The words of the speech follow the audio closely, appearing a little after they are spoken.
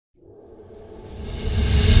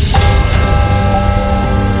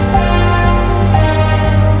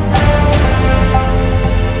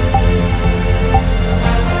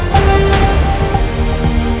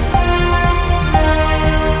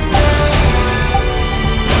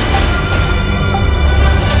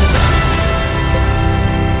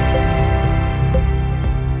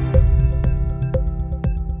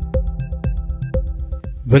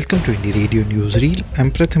Welcome to Indie Radio Newsreel. I'm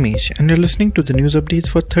Prathamesh and you're listening to the news updates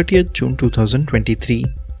for 30th June 2023.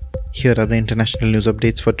 Here are the international news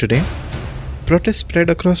updates for today. Protests spread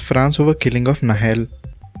across France over killing of Nahel.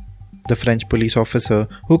 The French police officer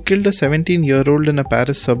who killed a 17-year-old in a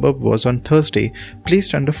Paris suburb was on Thursday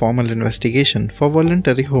placed under formal investigation for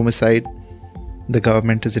voluntary homicide. The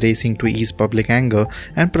government is racing to ease public anger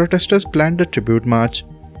and protesters planned a tribute march.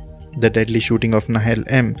 The deadly shooting of Nahel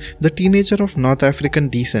M., the teenager of North African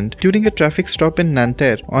descent, during a traffic stop in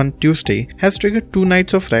Nanterre on Tuesday has triggered 2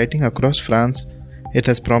 nights of rioting across France. It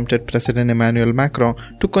has prompted President Emmanuel Macron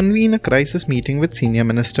to convene a crisis meeting with senior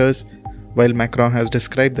ministers. While Macron has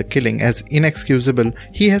described the killing as inexcusable,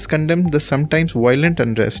 he has condemned the sometimes violent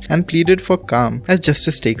unrest and pleaded for calm as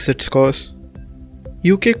justice takes its course.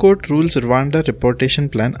 UK court rules Rwanda deportation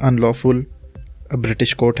plan unlawful. A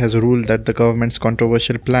British court has ruled that the government's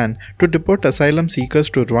controversial plan to deport asylum seekers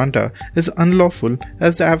to Rwanda is unlawful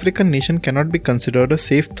as the African nation cannot be considered a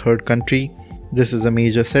safe third country. This is a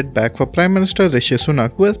major setback for Prime Minister Rishi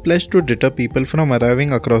Sunak, who has pledged to deter people from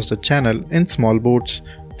arriving across the channel in small boats.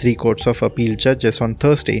 3 courts of appeal judges on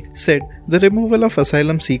Thursday said the removal of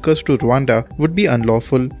asylum seekers to Rwanda would be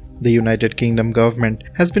unlawful. The United Kingdom government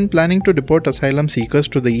has been planning to deport asylum seekers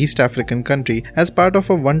to the East African country as part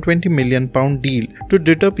of a £120 million deal to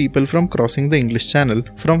deter people from crossing the English Channel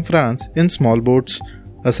from France in small boats.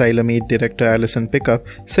 Asylum Aid Director Alison Pickup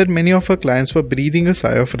said many of her clients were breathing a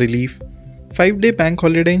sigh of relief. 5-day bank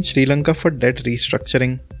holiday in Sri Lanka for debt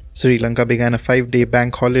restructuring. Sri Lanka began a 5-day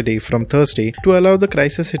bank holiday from Thursday to allow the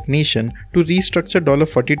crisis-hit nation to restructure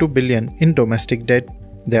 $42 billion in domestic debt.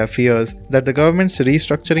 There are fears that the government's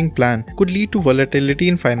restructuring plan could lead to volatility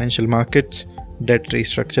in financial markets. Debt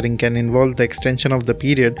restructuring can involve the extension of the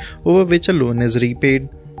period over which a loan is repaid.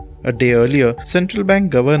 A day earlier, Central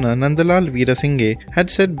Bank Governor Nandalal Veerasinghe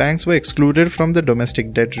had said banks were excluded from the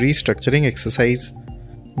domestic debt restructuring exercise.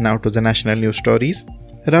 Now to the national news stories.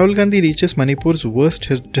 Rahul Gandhi reaches Manipur's worst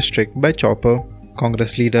hit district by chopper.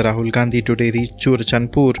 Congress leader Rahul Gandhi today reached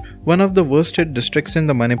Churachandpur, one of the worst hit districts in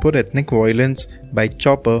the Manipur ethnic violence, by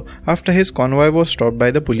chopper after his convoy was stopped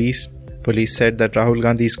by the police. Police said that Rahul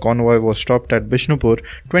Gandhi's convoy was stopped at Bishnupur,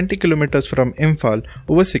 20 kilometers from Imphal,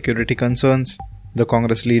 over security concerns. The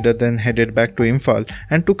Congress leader then headed back to Imphal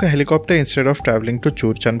and took a helicopter instead of travelling to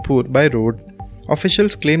Churachandpur by road.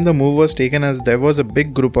 Officials claim the move was taken as there was a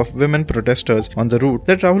big group of women protesters on the route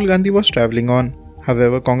that Rahul Gandhi was travelling on.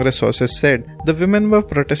 However, Congress sources said the women were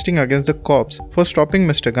protesting against the cops for stopping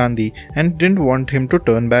Mr. Gandhi and didn't want him to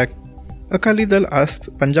turn back. Akali Dal asks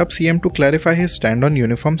Punjab CM to clarify his stand on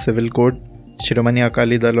Uniform Civil Code. Shiromani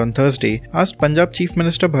Akali Dal on Thursday asked Punjab Chief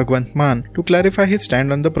Minister Bhagwant Mann to clarify his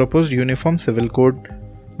stand on the proposed Uniform Civil Code.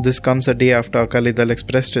 This comes a day after Akali Dal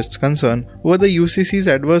expressed its concern over the UCC's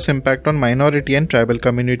adverse impact on minority and tribal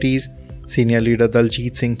communities. Senior leader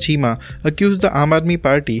Daljit Singh Cheema accused the Aam Aadmi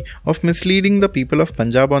Party of misleading the people of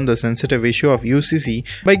Punjab on the sensitive issue of UCC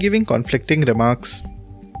by giving conflicting remarks.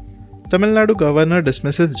 Tamil Nadu governor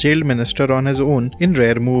dismisses jailed minister on his own in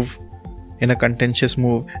rare move. In a contentious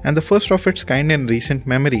move and the first of its kind in recent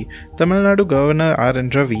memory, Tamil Nadu Governor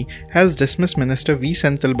R.N. Ravi has dismissed Minister V.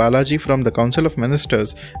 Senthil Balaji from the Council of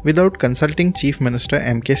Ministers without consulting Chief Minister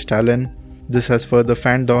M.K. Stalin. This has further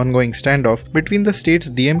fanned the ongoing standoff between the state's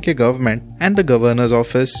DMK government and the governor's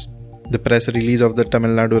office. The press release of the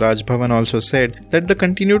Tamil Nadu Raj Bhavan also said that the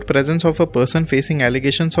continued presence of a person facing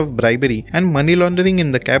allegations of bribery and money laundering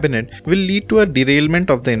in the cabinet will lead to a derailment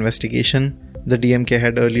of the investigation. The DMK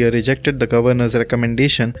had earlier rejected the governor's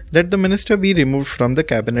recommendation that the minister be removed from the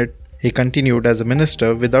cabinet. He continued as a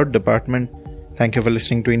minister without department. Thank you for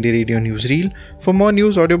listening to Indie Radio Newsreel. For more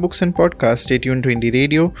news, audiobooks and podcasts, stay tuned to Indie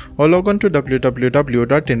Radio or log on to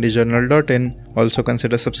www.indiejournal.in. Also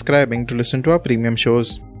consider subscribing to listen to our premium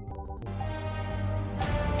shows.